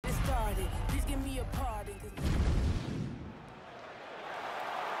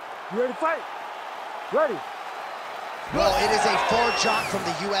You ready to fight? Ready. Well, it is a far jaunt from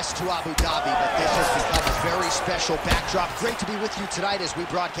the U.S. to Abu Dhabi, but this has become a very special backdrop. Great to be with you tonight as we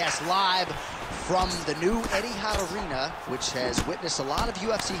broadcast live from the new Etihad Arena, which has witnessed a lot of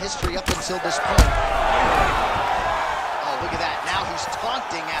UFC history up until this point. Oh, look at that. Now he's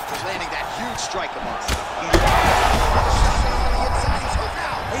taunting after landing that huge strike of mine.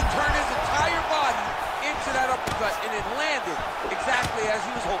 He turned his entire body into that uppercut, and it landed exactly as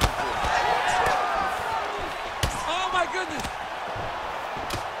he was hoping for. Oh, my goodness.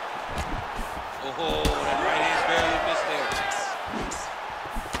 Oh, that right hand barely missed there.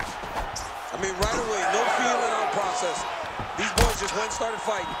 I mean, right away, no feeling on process. These boys just went and started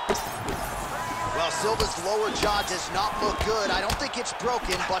fighting. Well, Silva's lower jaw does not look good. I don't think it's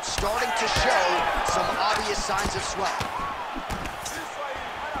broken, but starting to show some obvious signs of swelling.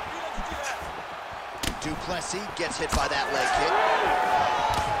 Duplessis gets hit by that leg kick.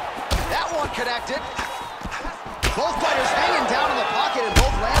 That one connected. Both fighters hanging down in the pocket and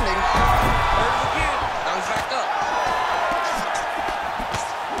both landing. Heard him again. Now he's back up.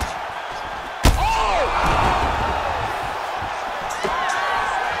 Oh!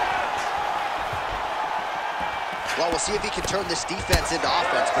 Well, we'll see if he can turn this defense into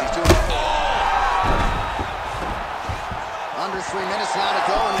offense, but he's doing it. Under 3 minutes now to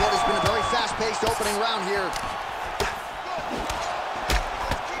go in what has been a very fast-paced opening round here.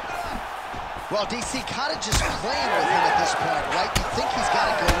 Well, DC kind of just playing with him at this point, right? You think he's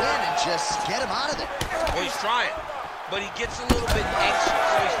got to go in and just get him out of there. Well, he's trying, but he gets a little bit anxious,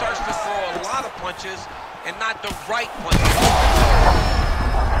 so he starts to throw a lot of punches and not the right punches.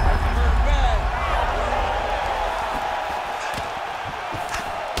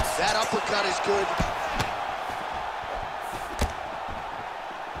 That uppercut is good.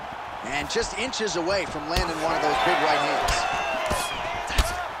 And just inches away from landing one of those big right hands.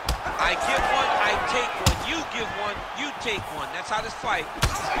 I give one, I take one. You give one, you take one. That's how this fight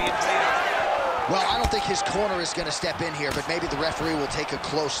is being played out. Well, I don't think his corner is going to step in here, but maybe the referee will take a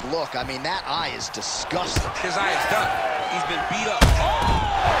close look. I mean, that eye is disgusting. His eye is done. He's been beat up.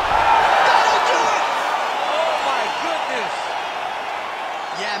 That'll do it! Oh, my goodness.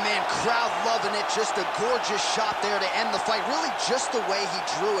 Yeah, man, crowd loving it. Just a gorgeous shot there to end the fight. Really just the way he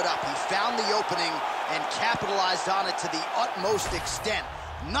drew it up. He found the opening and capitalized on it to the utmost extent.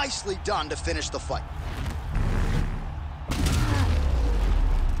 Nicely done to finish the fight.